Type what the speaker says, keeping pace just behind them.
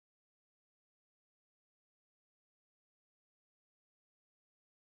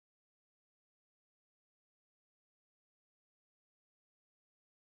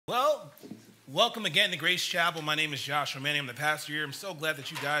Well, welcome again to Grace Chapel. My name is Josh Romani. I'm the pastor here. I'm so glad that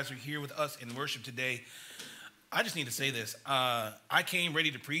you guys are here with us in worship today. I just need to say this. I came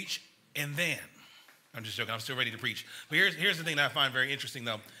ready to preach, and then, I'm just joking, I'm still ready to preach. But here's the thing that I find very interesting,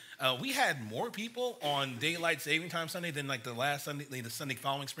 though. We had more people on Daylight Saving Time Sunday than like the last Sunday, the Sunday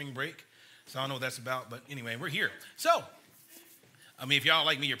following spring break. So I don't know what that's about, but anyway, we're here. So, if y'all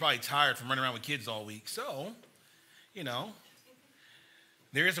like me, you're probably tired from running around with kids all week. So,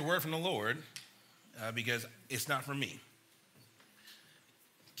 there is a word from the Lord because it's not from me.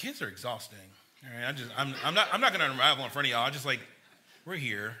 Kids are exhausting. All right, I'm not going to unravel in front of y'all. I just we're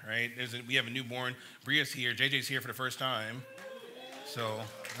here, right? We have a newborn. Bria's here. JJ's here for the first time, so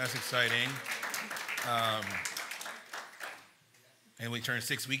that's exciting. And we turned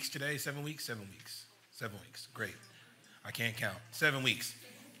 6 weeks today. 7 weeks. 7 weeks. 7 weeks. Great. I can't count. 7 weeks.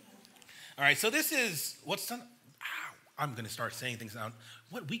 All right. So this is what's done. I'm going to start saying things now.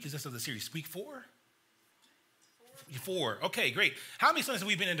 What week is this of the series? Week 4? 4. Okay, great. How many Sundays have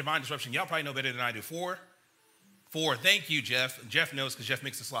we been in Divine Disruption? Y'all probably know better than I do. 4? 4. Thank you, Jeff. Jeff knows because Jeff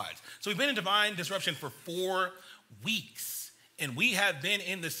makes the slides. So we've been in Divine Disruption for 4 weeks, and we have been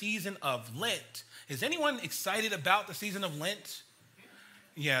in the season of Lent. Is anyone excited about the season of Lent?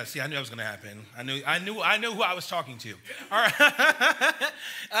 Yeah, see, I knew that was going to happen. I knew who I was talking to. All right.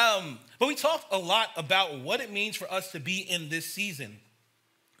 But we talked a lot about what it means for us to be in this season.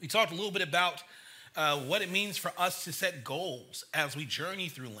 We talked a little bit about what it means for us to set goals as we journey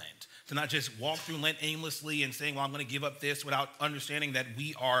through Lent, to not just walk through Lent aimlessly and saying, well, I'm going to give up this without understanding that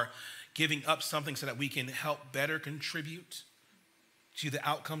we are giving up something so that we can help better contribute to the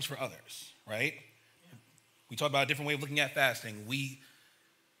outcomes for others, right? We talked about a different way of looking at fasting. We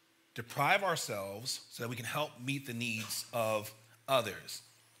deprive ourselves so that we can help meet the needs of others.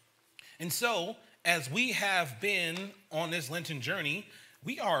 And so, as we have been on this Lenten journey,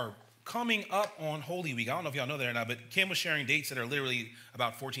 we are coming up on Holy Week. I don't know if y'all know that or not, but Kim was sharing dates that are literally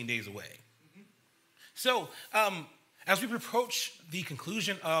about 14 days away. So, as we approach the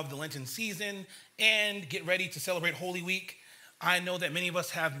conclusion of the Lenten season and get ready to celebrate Holy Week, I know that many of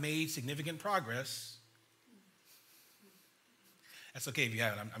us have made significant progress. That's okay if you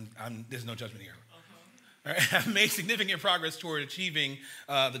haven't. There's no judgment here. All right, I've made significant progress toward achieving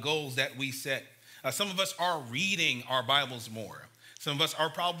the goals that we set. Some of us are reading our Bibles more. Some of us are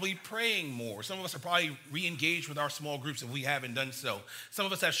probably praying more. Some of us are probably re-engaged with our small groups if we haven't done so. Some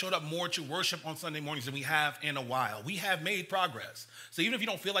of us have showed up more to worship on Sunday mornings than we have in a while. We have made progress. So even if you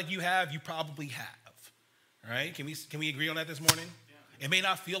don't feel like you have, you probably have. All right? Can we agree on that this morning? Yeah. It may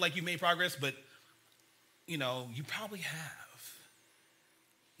not feel like you made progress, but you probably have.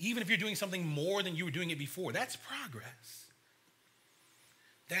 Even if you're doing something more than you were doing it before, that's progress.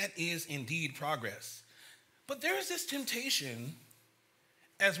 That is indeed progress. But there is this temptation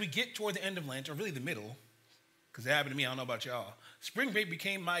as we get toward the end of Lent, or really the middle, because it happened to me, I don't know about y'all. Spring break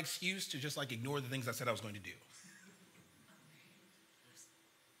became my excuse to just ignore the things I said I was going to do.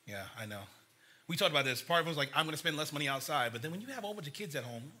 Yeah, I know. We talked about this. Part of it was I'm going to spend less money outside. But then when you have a whole bunch of kids at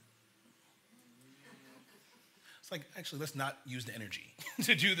home, actually, let's not use the energy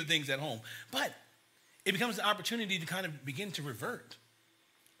to do the things at home. But it becomes an opportunity to kind of begin to revert.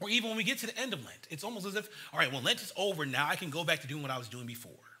 Or even when we get to the end of Lent, it's almost as if, all right, well, Lent is over. Now I can go back to doing what I was doing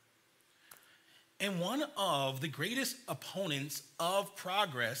before. And one of the greatest opponents of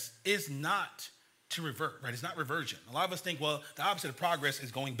progress is not to revert, right? It's not reversion. A lot of us think, well, the opposite of progress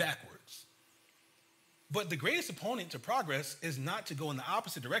is going backwards. But the greatest opponent to progress is not to go in the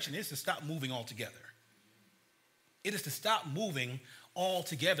opposite direction. It's to stop moving altogether. It is to stop moving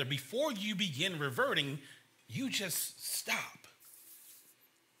altogether. Before you begin reverting, you just stop.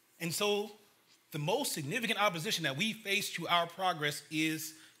 And so the most significant opposition that we face to our progress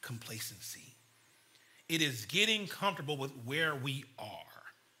is complacency. It is getting comfortable with where we are.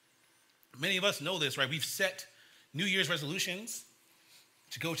 Many of us know this, right? We've set New Year's resolutions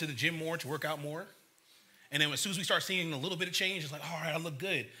to go to the gym more, to work out more. And then as soon as we start seeing a little bit of change, it's all right, I look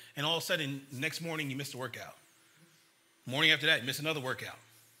good. And all of a sudden, the next morning, you miss the workout. Morning after that, you miss another workout.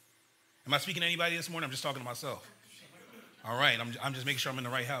 Am I speaking to anybody this morning? I'm just talking to myself. All right, I'm just making sure I'm in the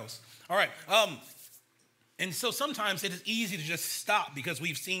right house. All right, and so sometimes it is easy to just stop because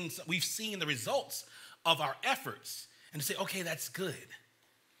we've seen the results of our efforts and to say, okay, that's good.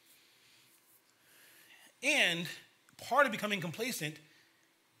 And part of becoming complacent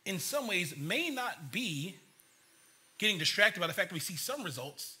in some ways may not be getting distracted by the fact that we see some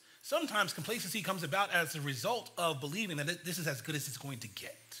results. Sometimes complacency comes about as a result of believing that this is as good as it's going to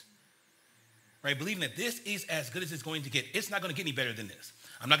get, right? Believing that this is as good as it's going to get. It's not going to get any better than this.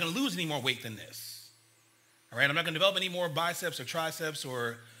 I'm not going to lose any more weight than this, all right? I'm not going to develop any more biceps or triceps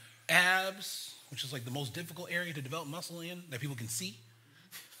or abs, which is like the most difficult area to develop muscle in that people can see.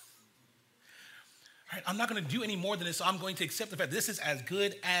 All right, I'm not going to do any more than this, so I'm going to accept the fact this is as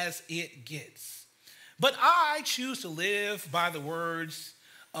good as it gets. But I choose to live by the words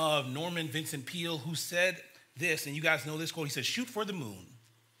of Norman Vincent Peale, who said this, and you guys know this quote. He says, shoot for the moon,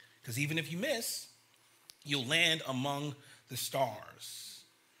 because even if you miss, you'll land among the stars.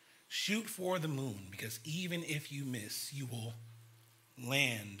 Shoot for the moon, because even if you miss, you will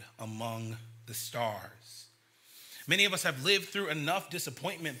land among the stars. Many of us have lived through enough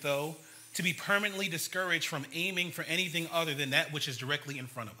disappointment, though, to be permanently discouraged from aiming for anything other than that which is directly in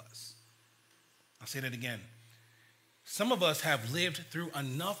front of us. I'll say that again. Some of us have lived through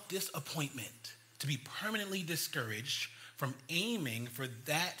enough disappointment to be permanently discouraged from aiming for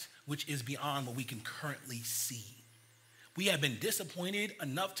that which is beyond what we can currently see. We have been disappointed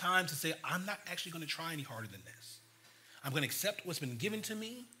enough times to say, I'm not actually going to try any harder than this. I'm going to accept what's been given to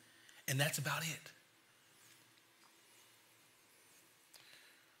me, and that's about it.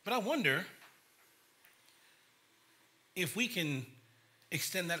 But I wonder if we can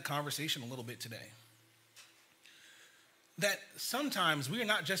extend that conversation a little bit today. That sometimes we are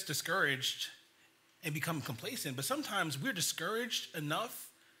not just discouraged and become complacent, but sometimes we're discouraged enough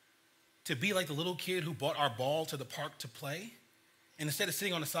to be like the little kid who brought our ball to the park to play. And instead of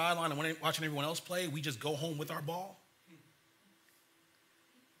sitting on the sideline and watching everyone else play, we just go home with our ball.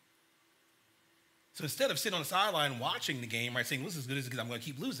 So instead of sitting on the sideline watching the game, right, saying, well, this is as good as it gets, I'm going to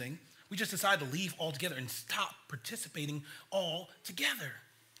keep losing, we just decide to leave altogether and stop participating altogether.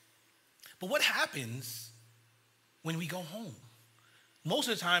 But what happens when we go home? Most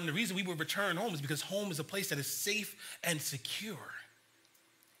of the time, the reason we would return home is because home is a place that is safe and secure.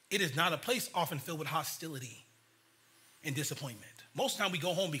 It is not a place often filled with hostility and disappointment. Most of the time we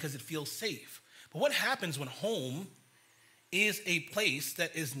go home because it feels safe. But what happens when home is a place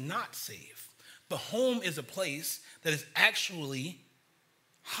that is not safe? But home is a place that is actually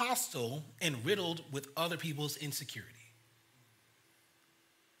hostile and riddled with other people's insecurity.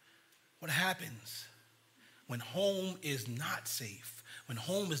 What happens when home is not safe, when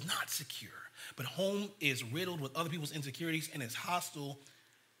home is not secure, but home is riddled with other people's insecurities and is hostile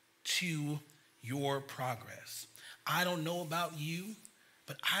to your progress? I don't know about you,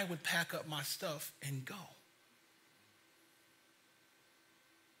 but I would pack up my stuff and go.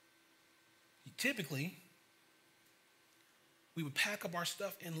 Typically, we would pack up our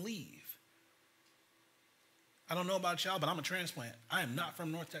stuff and leave. I don't know about y'all, but I'm a transplant. I am not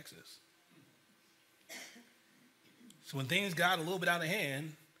from North Texas. So when things got a little bit out of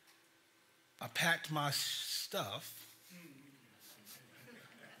hand, I packed my stuff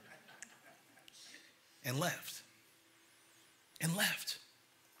and left.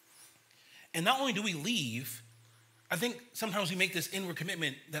 And not only do we leave, I think sometimes we make this inward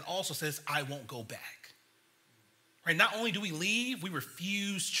commitment that also says, I won't go back. Right? Not only do we leave, we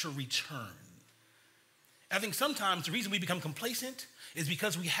refuse to return. I think sometimes the reason we become complacent is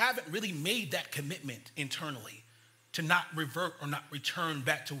because we haven't really made that commitment internally to not revert or not return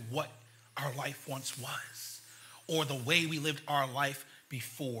back to what our life once was or the way we lived our life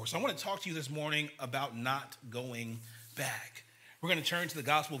before. So I want to talk to you this morning about not going back. We're going to turn to the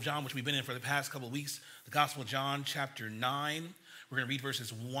Gospel of John, which we've been in for the past couple of weeks. The Gospel of John, chapter 9. We're going to read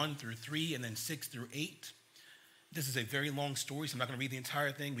verses 1 through 3 and then 6 through 8. This is a very long story, so I'm not going to read the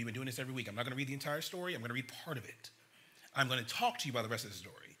entire thing. We've been doing this every week. I'm not going to read the entire story. I'm going to read part of it. I'm going to talk to you about the rest of the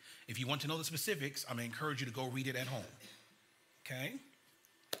story. If you want to know the specifics, I'm going to encourage you to go read it at home. Okay?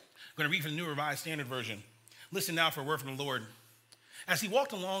 I'm going to read from the New Revised Standard Version. Listen now for a word from the Lord. As he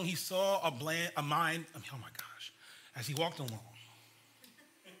walked along, he saw As he walked along,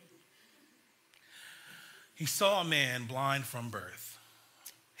 he saw a man blind from birth.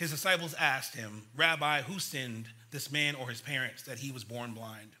 His disciples asked him, Rabbi, who sinned, this man or his parents, that he was born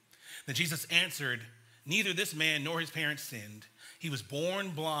blind? Then Jesus answered, neither this man nor his parents sinned. He was born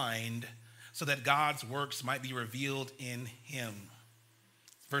blind so that God's works might be revealed in him.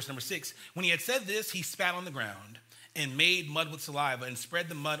 Verse number 6, when he had said this, he spat on the ground and made mud with saliva and spread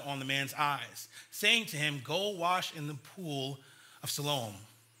the mud on the man's eyes, saying to him, go wash in the pool of Siloam,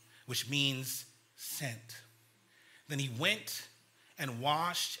 which means sent. Then he went and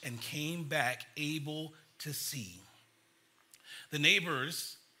washed and came back able to see. The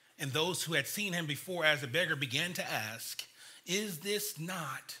neighbors and those who had seen him before as a beggar began to ask, is this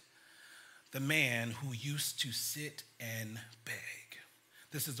not the man who used to sit and beg?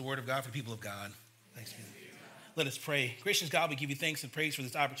 This is the word of God for the people of God. Thanks be to God. Let us pray. Gracious God, we give you thanks and praise for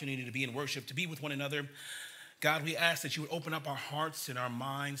this opportunity to be in worship, to be with one another. God, we ask that you would open up our hearts and our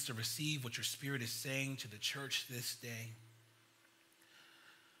minds to receive what your Spirit is saying to the church this day.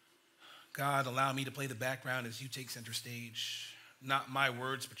 God, allow me to play the background as you take center stage. Not my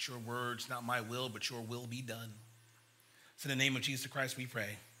words, but your words. Not my will, but your will be done. It's in the name of Jesus Christ we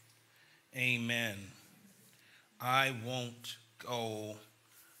pray. Amen. I won't go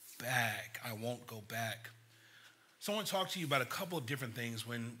back. I won't go back. So I want to talk to you about a couple of different things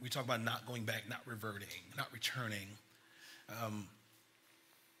when we talk about not going back, not reverting, not returning.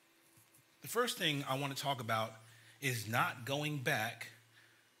 The first thing I want to talk about is not going back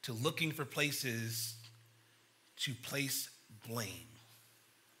to looking for places to place blame.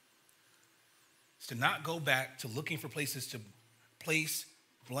 It's to not go back to looking for places to place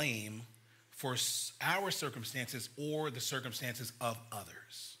blame for our circumstances or the circumstances of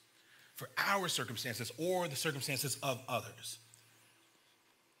others. For our circumstances or the circumstances of others.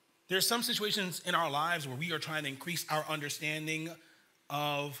 There are some situations in our lives where we are trying to increase our understanding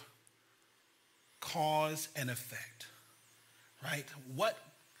of cause and effect, right? What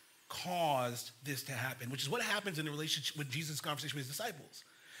caused this to happen, which is what happens in the relationship with Jesus' conversation with his disciples.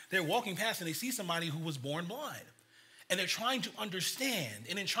 They're walking past and they see somebody who was born blind. And they're trying to understand.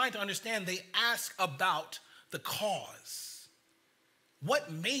 And in trying to understand, they ask about the cause.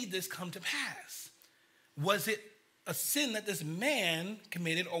 What made this come to pass? Was it a sin that this man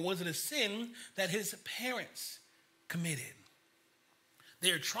committed, or was it a sin that his parents committed?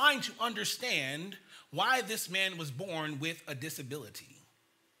 They're trying to understand why this man was born with a disability.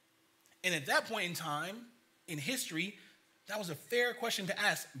 And at that point in time, in history, that was a fair question to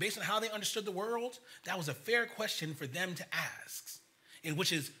ask. Based on how they understood the world, that was a fair question for them to ask. And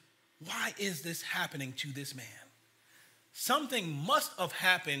which is, why is this happening to this man? Something must have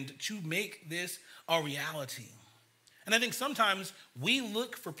happened to make this a reality. And I think sometimes we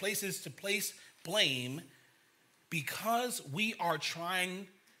look for places to place blame because we are trying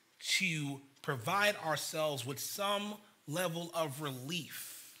to provide ourselves with some level of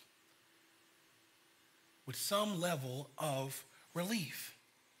relief. With some level of relief.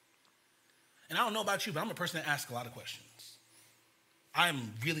 And I don't know about you, but I'm a person that asks a lot of questions.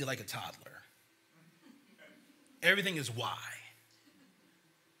 I'm really like a toddler. Everything is why.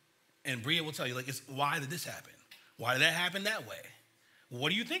 And Bria will tell you, like, it's why did this happen? Why did that happen that way?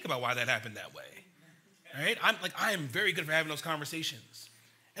 What do you think about why that happened that way? All right? I am very good for having those conversations.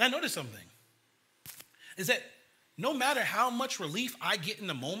 And I noticed something. Is that no matter how much relief I get in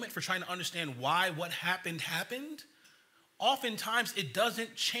the moment for trying to understand why what happened, oftentimes it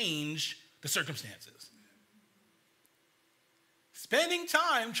doesn't change the circumstances. Spending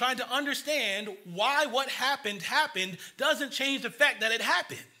time trying to understand why what happened doesn't change the fact that it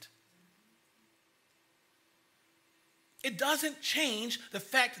happened. It doesn't change the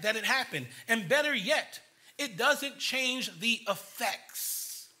fact that it happened. And better yet, it doesn't change the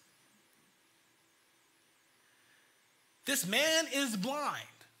effects. This man is blind,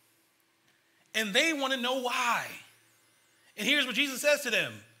 and they want to know why. And here's what Jesus says to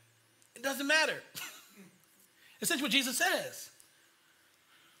them. It doesn't matter. Essentially what Jesus says.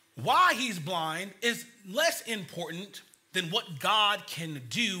 Why he's blind is less important than what God can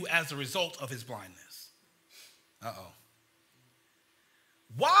do as a result of his blindness.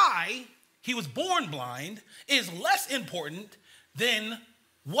 Why he was born blind is less important than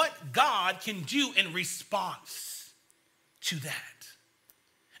what God can do in response to that.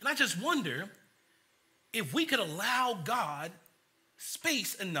 And I just wonder if we could allow God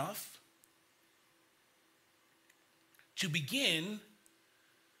space enough to begin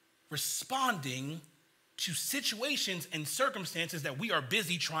responding to situations and circumstances that we are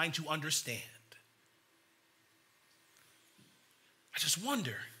busy trying to understand. I just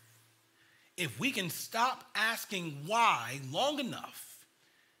wonder if we can stop asking why long enough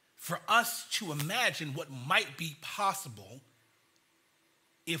for us to imagine what might be possible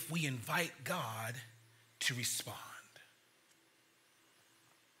if we invite God to respond.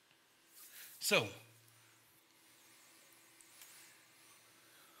 So,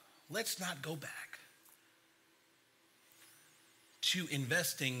 let's not go back to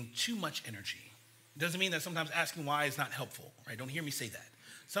investing too much energy. It doesn't mean that sometimes asking why is not helpful, right? Don't hear me say that.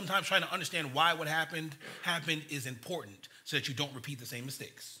 Sometimes trying to understand why what happened is important so that you don't repeat the same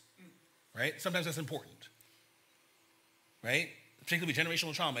mistakes, right? Sometimes that's important, right? Particularly with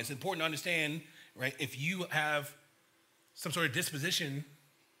generational trauma. It's important to understand, right, if you have some sort of disposition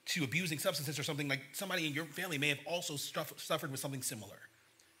to abusing substances or something, like somebody in your family may have also suffered with something similar.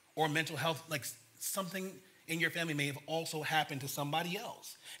 Or mental health, like something in your family may have also happened to somebody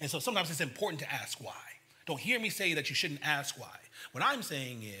else. And so sometimes it's important to ask why. Don't hear me say that you shouldn't ask why. What I'm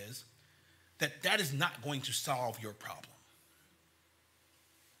saying is that that is not going to solve your problem.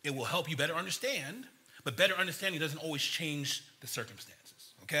 It will help you better understand, but better understanding doesn't always change the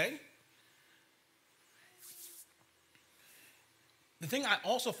circumstances, okay? The thing I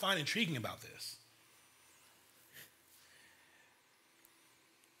also find intriguing about this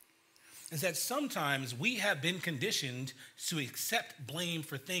is that sometimes we have been conditioned to accept blame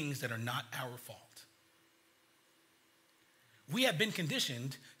for things that are not our fault. We have been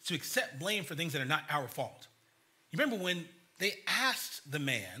conditioned to accept blame for things that are not our fault. You remember when they asked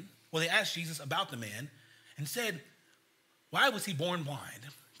they asked Jesus about the man and said, why was he born blind?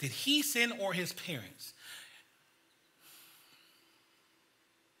 Did he sin or his parents?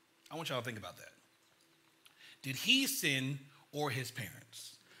 I want y'all to think about that. Did he sin or his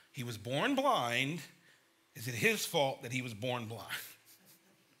parents? He was born blind. Is it his fault that he was born blind?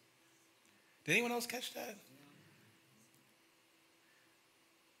 Did anyone else catch that?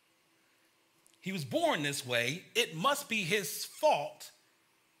 He was born this way. It must be his fault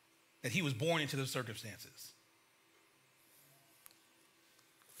that he was born into those circumstances.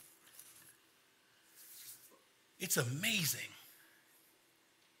 It's amazing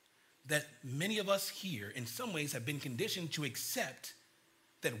that many of us here, in some ways, have been conditioned to accept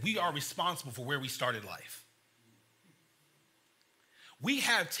that we are responsible for where we started life. We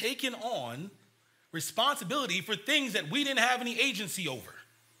have taken on responsibility for things that we didn't have any agency over.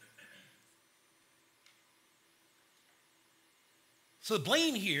 So the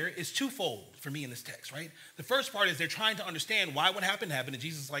blame here is twofold for me in this text, right? The first part is they're trying to understand why what happened, and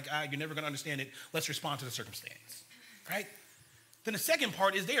Jesus is like, you're never going to understand it. Let's respond to the circumstance, right? Then the second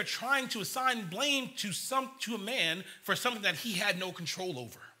part is they are trying to assign blame to a man for something that he had no control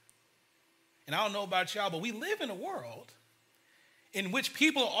over. And I don't know about y'all, but we live in a world in which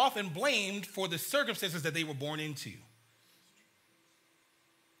people are often blamed for the circumstances that they were born into.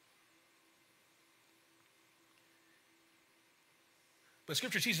 But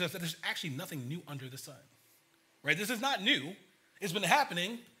Scripture teaches us that there's actually nothing new under the sun, right? This is not new. It's been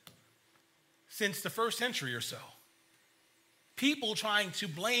happening since the first century or so. People trying to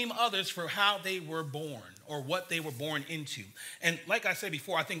blame others for how they were born or what they were born into. And like I said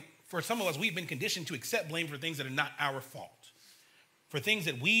before, I think for some of us, we've been conditioned to accept blame for things that are not our fault, for things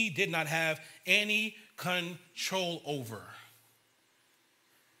that we did not have any control over.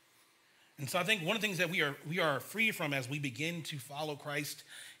 And so I think one of the things that we are free from as we begin to follow Christ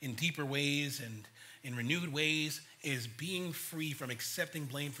in deeper ways and in renewed ways is being free from accepting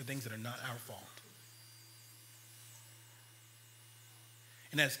blame for things that are not our fault.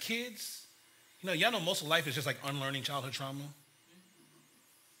 And as kids, y'all know most of life is just like unlearning childhood trauma.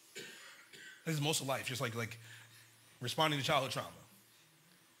 This is most of life, just like responding to childhood trauma.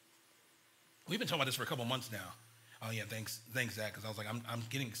 We've been talking about this for a couple months now. Oh yeah, thanks Zach, because I was like, I'm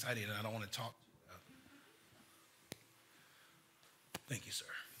getting excited and I don't want to talk. Thank you, sir.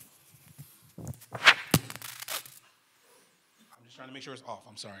 I'm just trying to make sure it's off.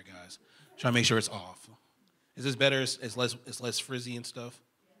 I'm sorry, guys. Trying to make sure it's off. Is this better? It's less frizzy and stuff?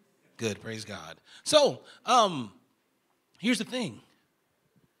 Good, praise God. So, here's the thing.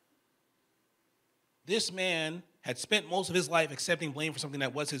 This man had spent most of his life accepting blame for something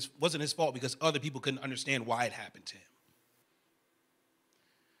that wasn't his fault because other people couldn't understand why it happened to him.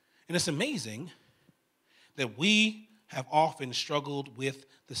 And it's amazing that we have often struggled with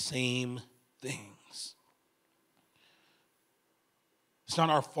the same things. It's not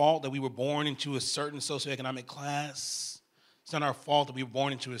our fault that we were born into a certain socioeconomic class. It's not our fault that we were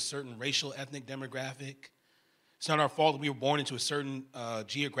born into a certain racial, ethnic demographic. It's not our fault that we were born into a certain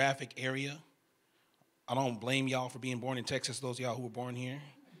geographic area. I don't blame y'all for being born in Texas, those of y'all who were born here.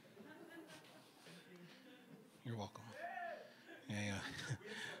 You're welcome. Yeah.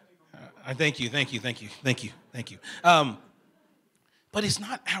 Thank you. But it's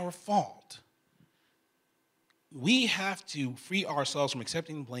not our fault. We have to free ourselves from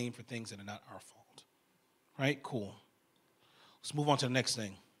accepting blame for things that are not our fault. Right? Cool. Let's move on to the next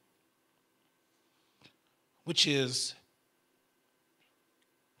thing, which is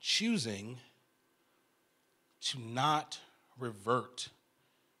choosing to not revert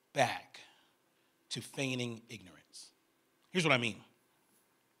back to feigning ignorance. Here's what I mean.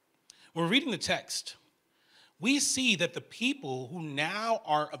 When we're reading the text, we see that the people who now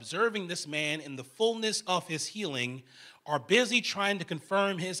are observing this man in the fullness of his healing are busy trying to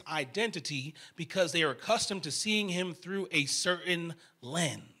confirm his identity because they are accustomed to seeing him through a certain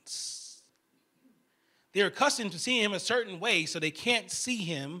lens. They're accustomed to seeing him a certain way, so they can't see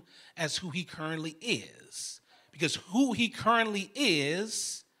him as who he currently is. Because who he currently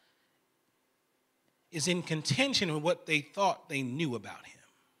is in contention with what they thought they knew about him.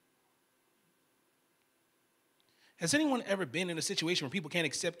 Has anyone ever been in a situation where people can't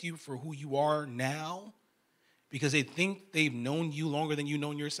accept you for who you are now because they think they've known you longer than you've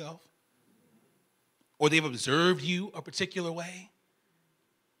known yourself? Or they've observed you a particular way?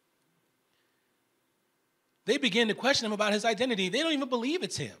 they begin to question him about his identity. They don't even believe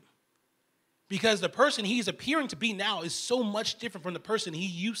it's him. Because the person he's appearing to be now is so much different from the person he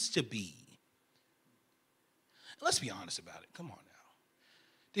used to be. Let's be honest about it. Come on now.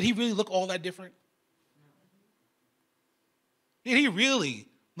 Did he really look all that different? Did he really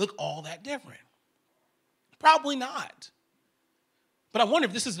look all that different? Probably not. But I wonder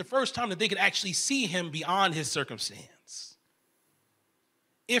if this is the first time that they could actually see him beyond his circumstance.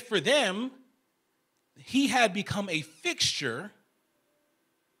 If for them, he had become a fixture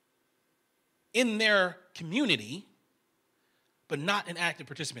in their community, but not an active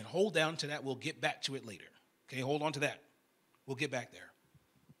participant. Hold down to that. We'll get back to it later. Okay, hold on to that. We'll get back there.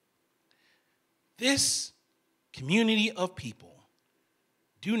 This community of people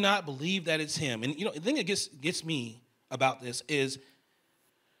do not believe that it's him. And the thing that gets me about this is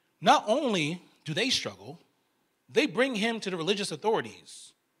not only do they struggle, they bring him to the religious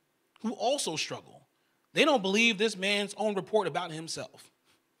authorities who also struggle. They don't believe this man's own report about himself.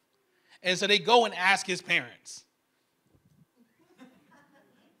 And so they go and ask his parents.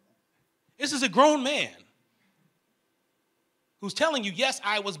 This is a grown man who's telling you, yes,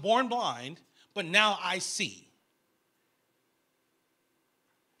 I was born blind, but now I see.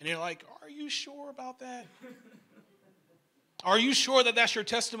 And they're like, are you sure about that? Are you sure that that's your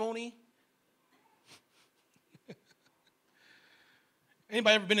testimony?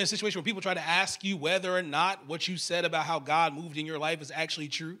 Anybody ever been in a situation where people try to ask you whether or not what you said about how God moved in your life is actually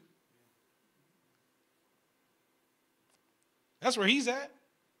true? That's where he's at.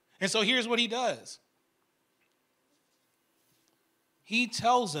 And so here's what he does. He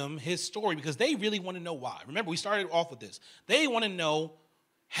tells them his story because they really want to know why. Remember, we started off with this. They want to know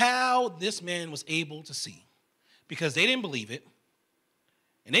how this man was able to see because they didn't believe it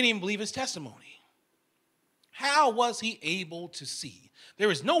and they didn't even believe his testimony. How was he able to see? There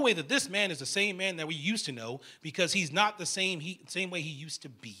is no way that this man is the same man that we used to know because he's not the same way he used to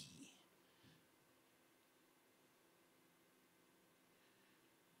be.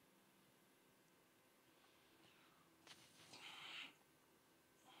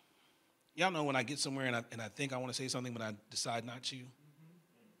 Y'all know when I get somewhere and I think I want to say something, but I decide not to?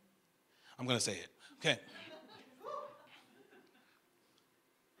 I'm going to say it. Okay.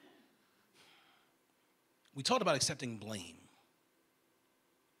 We talked about accepting blame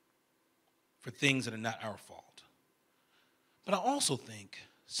for things that are not our fault. But I also think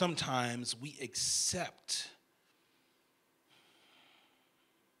sometimes we accept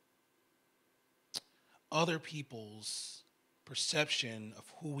other people's perception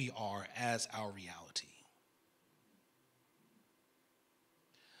of who we are as our reality.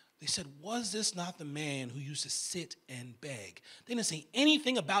 They said, was this not the man who used to sit and beg? They didn't say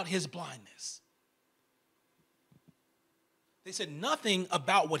anything about his blindness. They said nothing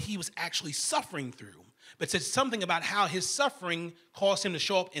about what he was actually suffering through, but said something about how his suffering caused him to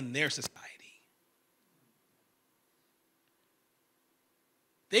show up in their society.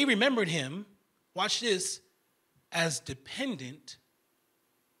 They remembered him, watch this, as dependent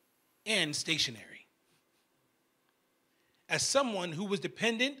and stationary. As someone who was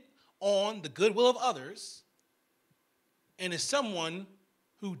dependent on the goodwill of others, and as someone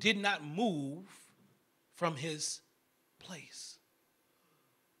who did not move from his place.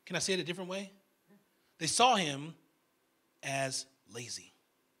 Can I say it a different way? They saw him as lazy.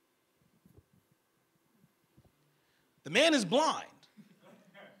 The man is blind.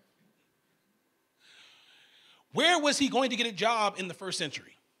 Where was he going to get a job in the first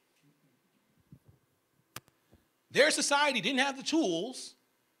century? Their society didn't have the tools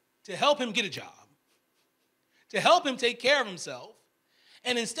to help him get a job, to help him take care of himself.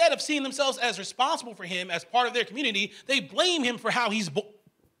 And instead of seeing themselves as responsible for him as part of their community, they blame him for how he's born.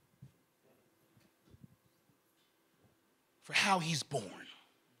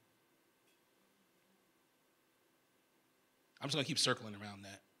 I'm just going to keep circling around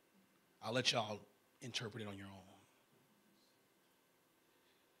that. I'll let y'all interpret it on your own.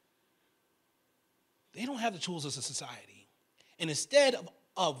 They don't have the tools as a society. And instead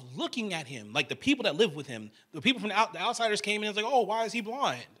of looking at him, like the people that live with him, the people from the outsiders came in and was like, oh, why is he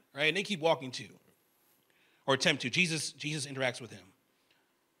blind? Right? And they keep walking too. Or attempt to. Jesus interacts with him.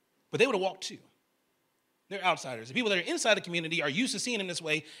 But they would have walked too. They're outsiders. The people that are inside the community are used to seeing him this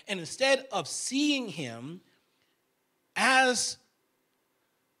way. And instead of seeing him as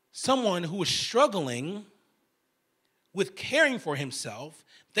someone who was struggling with caring for himself,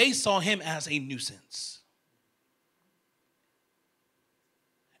 they saw him as a nuisance.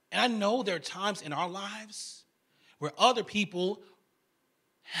 And I know there are times in our lives where other people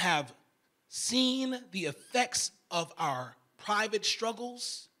have seen the effects of our private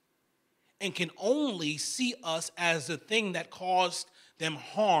struggles and can only see us as the thing that caused them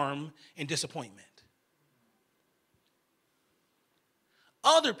harm and disappointment.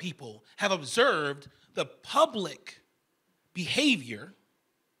 Other people have observed the public behavior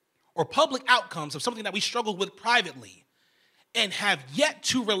or public outcomes of something that we struggled with privately and have yet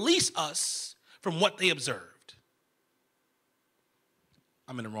to release us from what they observed.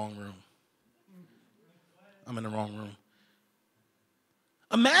 I'm in the wrong room. I'm in the wrong room.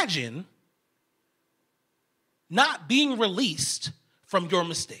 Imagine not being released from your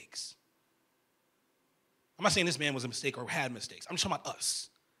mistakes. I'm not saying this man was a mistake or had mistakes. I'm just talking about us,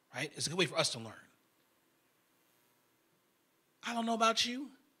 right? It's a good way for us to learn. I don't know about you,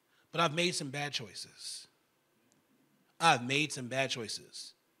 but I've made some bad choices. I've made some bad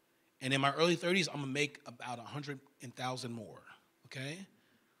choices. And in my early 30s, I'm going to make about 100,000 more, okay?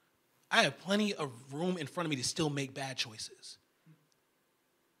 I have plenty of room in front of me to still make bad choices.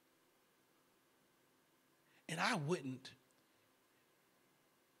 And I wouldn't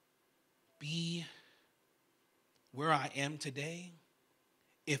be where I am today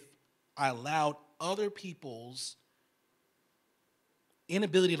if I allowed other people's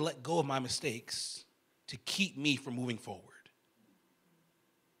inability to let go of my mistakes to keep me from moving forward.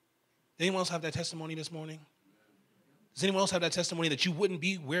 Does anyone else have that testimony this morning? Does anyone else have that testimony that you wouldn't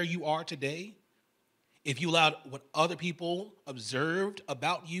be where you are today if you allowed what other people observed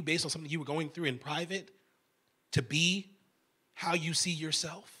about you based on something you were going through in private to be how you see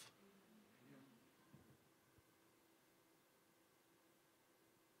yourself?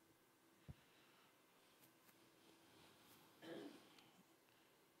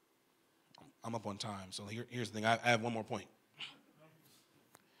 I'm up on time, so here's the thing. I have one more point.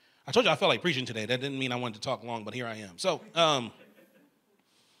 I told you I felt like preaching today. That didn't mean I wanted to talk long, but here I am. So,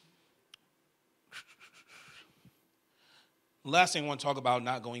 last thing I want to talk about,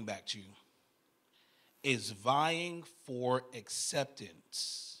 not going back to, is vying for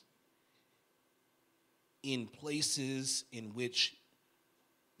acceptance in places in which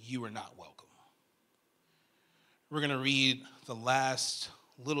you are not welcome. We're going to read the last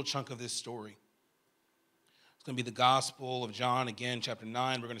little chunk of this story. It's going to be the Gospel of John, again, chapter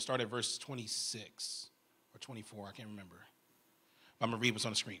 9. We're going to start at verse 26 or 24. I can't remember. But I'm going to read what's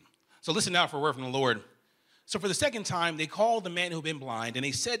on the screen. So listen now for a word from the Lord. So for the second time, they called the man who had been blind, and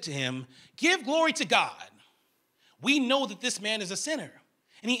they said to him, "Give glory to God. We know that this man is a sinner."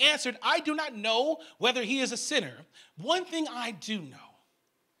 And he answered, "I do not know whether he is a sinner. One thing I do know,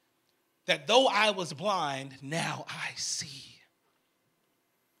 that though I was blind, now I see."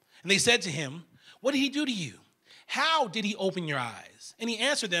 And they said to him, "What did he do to you? How did he open your eyes?" And he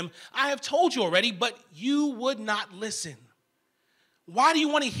answered them, "I have told you already, but you would not listen. Why do you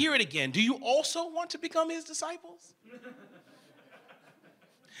want to hear it again? Do you also want to become his disciples?"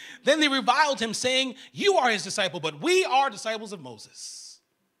 Then they reviled him, saying, "You are his disciple, but we are disciples of Moses.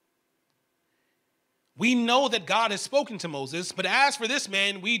 We know that God has spoken to Moses, but as for this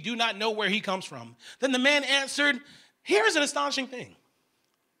man, we do not know where he comes from." Then the man answered, "Here is an astonishing thing.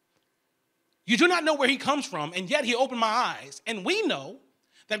 You do not know where he comes from, and yet he opened my eyes. And we know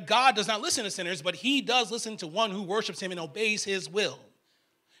that God does not listen to sinners, but he does listen to one who worships him and obeys his will.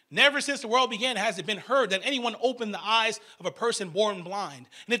 Never since the world began has it been heard that anyone opened the eyes of a person born blind.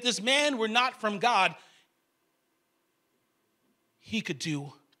 And if this man were not from God, he could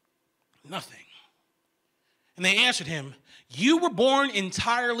do nothing." And they answered him, "You were born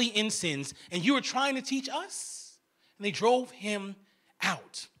entirely in sins, and you are trying to teach us?" And they drove him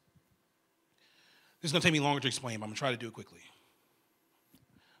out. This is going to take me longer to explain, but I'm going to try to do it quickly.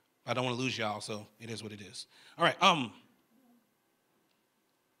 I don't want to lose y'all, so it is what it is. All right.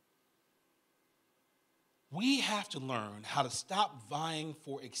 We have to learn how to stop vying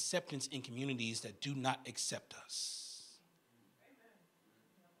for acceptance in communities that do not accept us.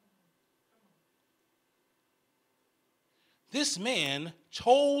 This man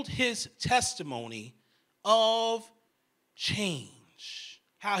told his testimony of change,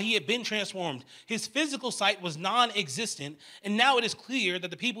 how he had been transformed. His physical sight was non-existent, and now it is clear that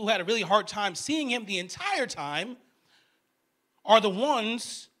the people who had a really hard time seeing him the entire time are the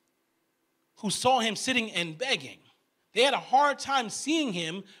ones who saw him sitting and begging. They had a hard time seeing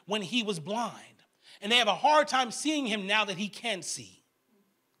him when he was blind, and they have a hard time seeing him now that he can see.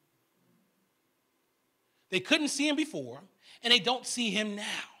 They couldn't see him before, and they don't see him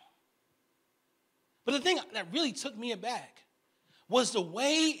now. But the thing that really took me aback was the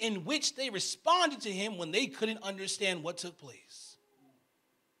way in which they responded to him when they couldn't understand what took place.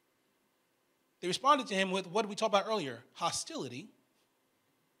 They responded to him with what we talked about earlier, hostility.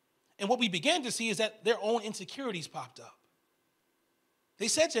 And what we began to see is that their own insecurities popped up. They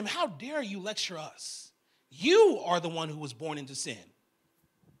said to him, how dare you lecture us? You are the one who was born into sin.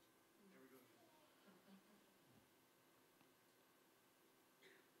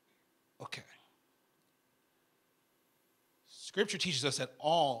 Okay. Scripture teaches us that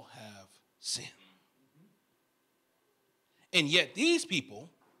all have sinned. And yet these people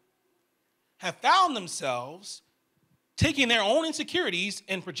have found themselves taking their own insecurities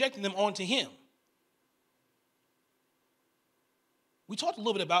and projecting them onto him. We talked a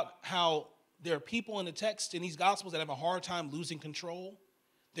little bit about how there are people in the text in these Gospels that have a hard time losing control.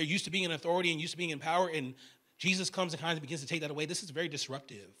 They're used to being in authority and used to being in power, and Jesus comes and kind of begins to take that away. This is very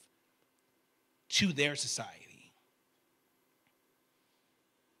disruptive to their society.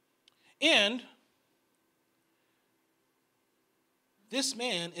 And this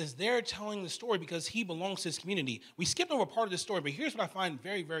man is there telling the story because he belongs to his community. We skipped over part of this story, but here's what I find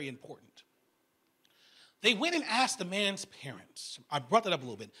very, very important. They went and asked the man's parents. I brought that up a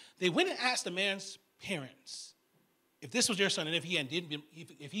little bit. They went and asked the man's parents if this was their son and if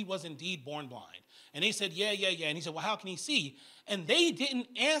he was indeed born blind. And they said, yeah. And he said, well, how can he see? And they didn't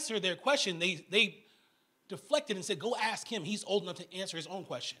answer their question. They deflected and said, go ask him. He's old enough to answer his own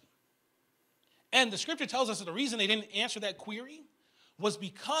question. And the scripture tells us that the reason they didn't answer that query was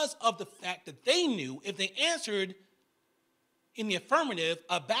because of the fact that they knew if they answered in the affirmative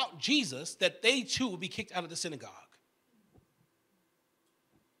about Jesus, that they too would be kicked out of the synagogue.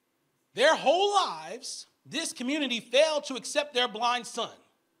 Their whole lives, this community failed to accept their blind son.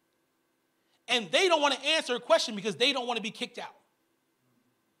 And they don't want to answer a question because they don't want to be kicked out.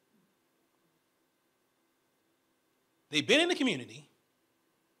 They've been in the community.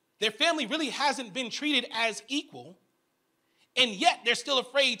 Their family really hasn't been treated as equal, and yet they're still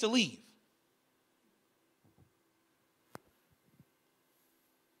afraid to leave.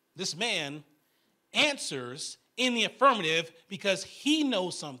 This man answers in the affirmative because he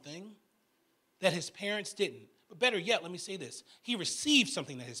knows something that his parents didn't. But better yet, let me say this. He received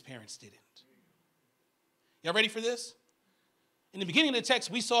something that his parents didn't. Y'all ready for this? In the beginning of the text,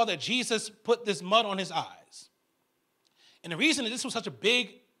 we saw that Jesus put this mud on his eyes. And the reason that this was such a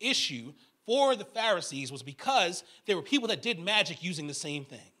big issue for the Pharisees was because there were people that did magic using the same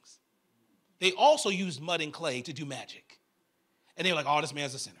things. They also used mud and clay to do magic. And they were like, oh, this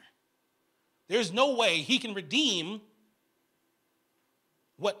man's a sinner. There's no way he can redeem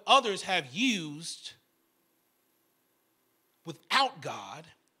what others have used without God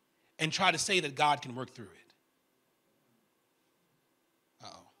and try to say that God can work through it.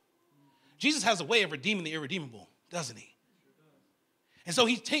 Uh-oh. Jesus has a way of redeeming the irredeemable, doesn't he? And so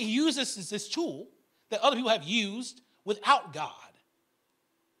he uses this tool that other people have used without God,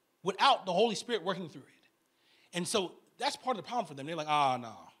 without the Holy Spirit working through it. And so that's part of the problem for them. They're like,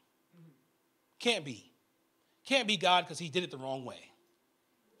 no. Can't be. Can't be God because he did it the wrong way.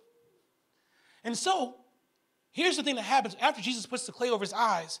 And so here's the thing that happens. After Jesus puts the clay over his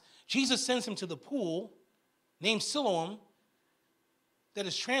eyes, Jesus sends him to the pool named Siloam that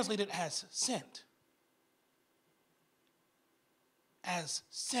is translated as sent. As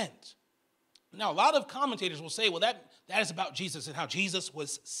sent. Now, a lot of commentators will say, well, that is about Jesus and how Jesus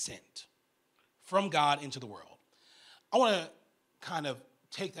was sent from God into the world. I want to kind of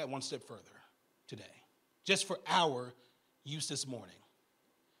take that one step further today, just for our use this morning.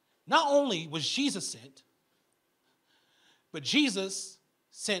 Not only was Jesus sent, but Jesus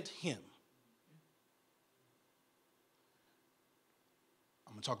sent him.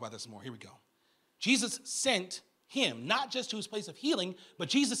 I'm going to talk about this more. Here we go. Jesus sent him, not just to his place of healing, but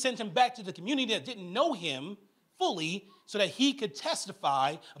Jesus sent him back to the community that didn't know him fully so that he could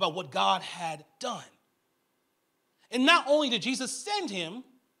testify about what God had done. And not only did Jesus send him,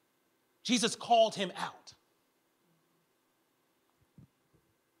 Jesus called him out.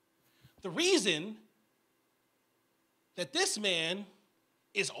 The reason that this man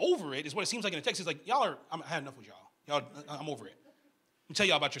is over it is what it seems like in the text. It's like, I had enough with y'all. I'm over it. Let me tell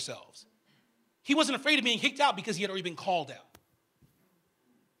y'all about yourselves. He wasn't afraid of being kicked out because he had already been called out.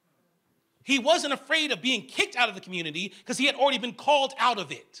 He wasn't afraid of being kicked out of the community because he had already been called out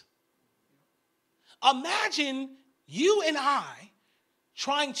of it. Imagine you and I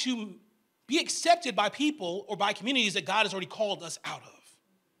trying to be accepted by people or by communities that God has already called us out of.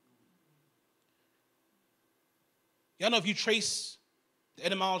 Y'all know if you trace the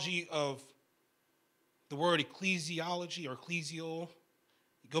etymology of the word ecclesiology or ecclesial,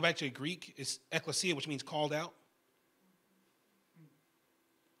 you go back to the Greek, it's ekklesia, which means called out.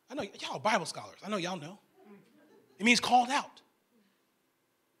 I know y'all are Bible scholars. I know y'all know. It means called out.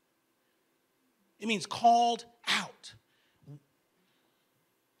 It means called out.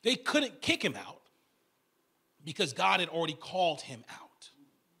 They couldn't kick him out because God had already called him out.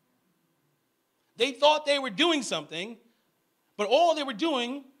 They thought they were doing something, but all they were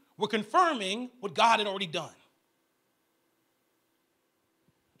doing were confirming what God had already done.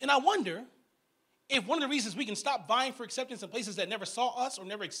 And I wonder if one of the reasons we can stop vying for acceptance in places that never saw us or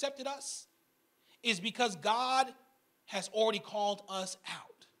never accepted us is because God has already called us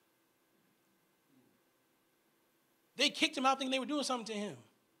out. They kicked him out thinking they were doing something to him.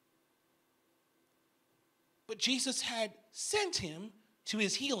 But Jesus had sent him to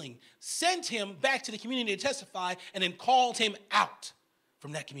his healing, sent him back to the community to testify, and then called him out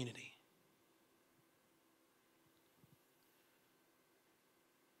from that community.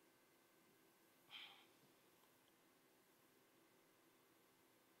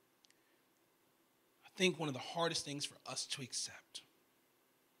 I think one of the hardest things for us to accept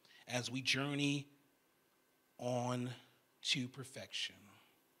as we journey on to perfection,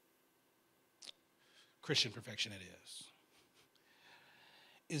 Christian perfection it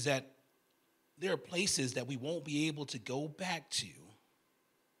is that there are places that we won't be able to go back to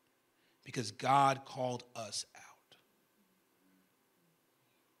because God called us out.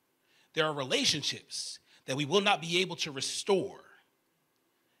 There are relationships that we will not be able to restore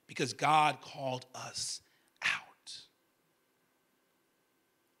because God called us out.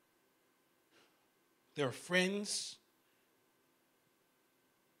 There are friends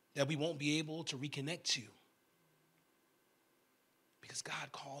that we won't be able to reconnect to because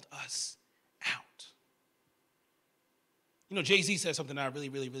God called us out. You know, Jay-Z said something I really,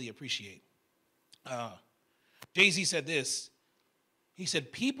 really, really appreciate. Jay-Z said this. He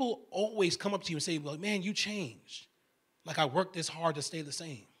said, people always come up to you and say, well, man, you changed. Like I worked this hard to stay the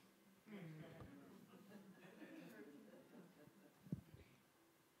same.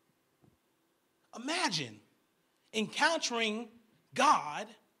 Imagine encountering God,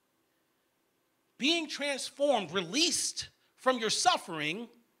 being transformed, released from your suffering,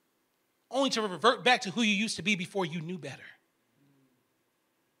 only to revert back to who you used to be before you knew better.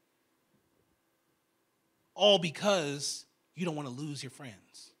 All because you don't want to lose your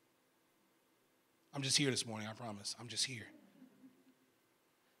friends. I'm just here this morning, I promise. I'm just here.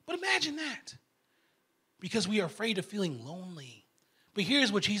 But imagine that. Because we are afraid of feeling lonely. But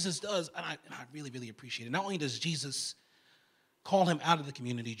here's what Jesus does, and I really, really appreciate it. Not only does Jesus call him out of the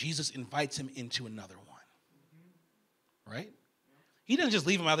community, Jesus invites him into another one. Right? He doesn't just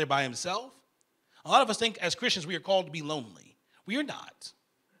leave him out there by himself. A lot of us think as Christians we are called to be lonely. We are not.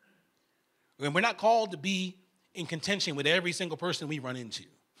 And we're not called to be in contention with every single person we run into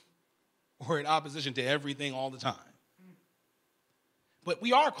or in opposition to everything all the time. But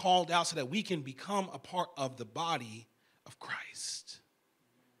we are called out so that we can become a part of the body of Christ.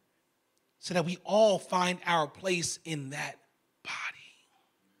 So that we all find our place in that body.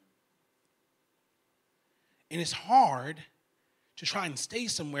 And it's hard to try and stay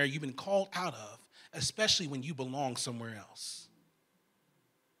somewhere you've been called out of, especially when you belong somewhere else.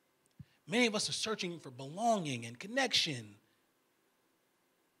 Many of us are searching for belonging and connection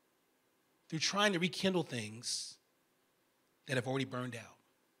through trying to rekindle things that have already burned out.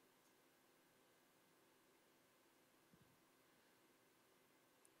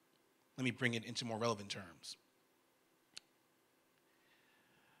 Let me bring it into more relevant terms.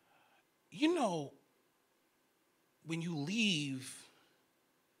 You know, when you leave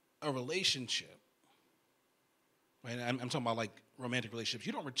a relationship, right? I'm talking about like romantic relationships.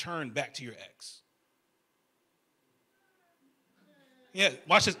 You don't return back to your ex. Yeah,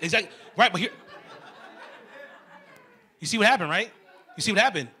 watch this. Exactly. Right, but here. You see what happened, right? You see what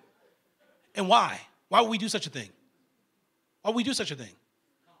happened? And why? Why would we do such a thing? Why would we do such a thing?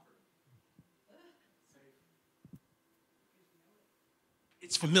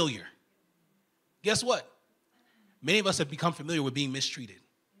 It's familiar. Guess what? Many of us have become familiar with being mistreated.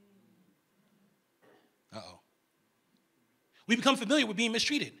 Uh-oh. We become familiar with being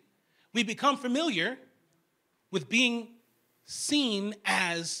mistreated. We become familiar with being seen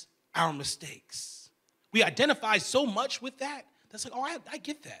as our mistakes. We identify so much with that. That's like, oh, I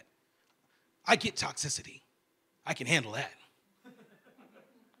get that. I get toxicity. I can handle that.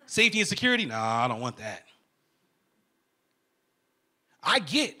 Safety and security? No, I don't want that. I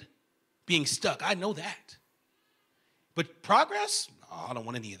get being stuck. I know that. But progress? Oh, I don't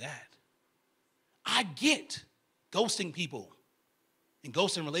want any of that. I get ghosting people and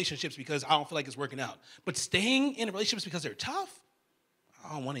ghosting relationships because I don't feel like it's working out. But staying in relationships because they're tough?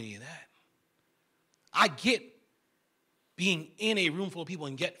 I don't want any of that. I get being in a room full of people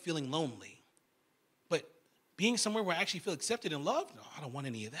and yet feeling lonely. But being somewhere where I actually feel accepted and loved? No, I don't want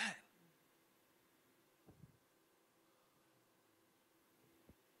any of that.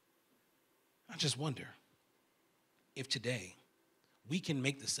 I just wonder if today we can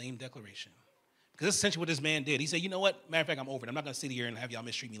make the same declaration. Because that's essentially what this man did. He said, you know what? Matter of fact, I'm over it. I'm not going to sit here and have y'all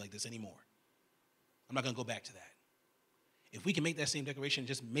mistreat me like this anymore. I'm not going to go back to that. If we can make that same declaration,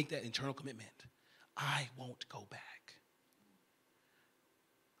 just make that internal commitment. I won't go back.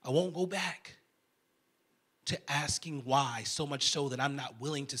 I won't go back to asking why, so much so that I'm not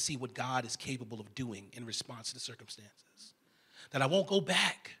willing to see what God is capable of doing in response to the circumstances. That I won't go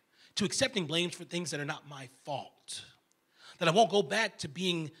back to accepting blames for things that are not my fault. That I won't go back to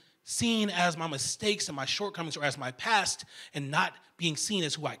being seen as my mistakes and my shortcomings or as my past and not being seen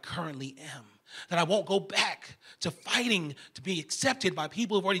as who I currently am. That I won't go back to fighting to be accepted by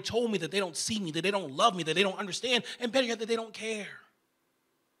people who've already told me that they don't see me, that they don't love me, that they don't understand, and better yet, that they don't care.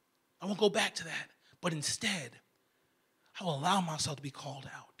 I won't go back to that. But instead, I will allow myself to be called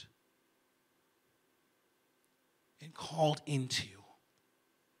out and called into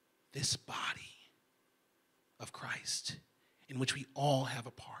this body of Christ in which we all have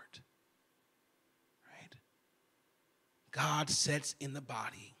a part, right? God sets in the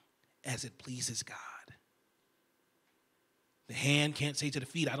body as it pleases God. The hand can't say to the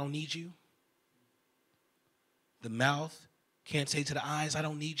feet, I don't need you. The mouth can't say to the eyes, I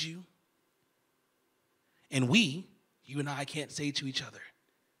don't need you. And we, you and I, can't say to each other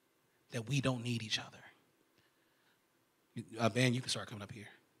that we don't need each other. Band, you can start coming up here.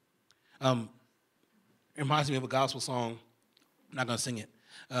 It reminds me of a gospel song. I'm not going to sing it,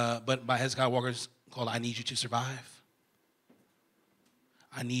 but by Hezekiah Walker, called I Need You to Survive.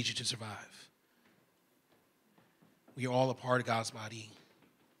 I need you to survive. We are all a part of God's body.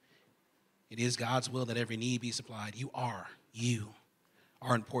 It is God's will that every need be supplied. You are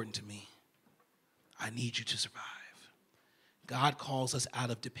important to me. I need you to survive. God calls us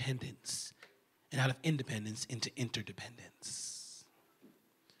out of dependence and out of independence into interdependence.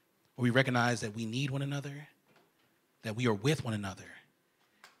 Where we recognize that we need one another, that we are with one another,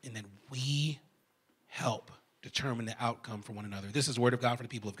 and that we help determine the outcome for one another. This is the word of God for the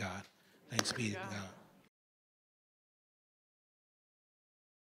people of God. Thanks be to God.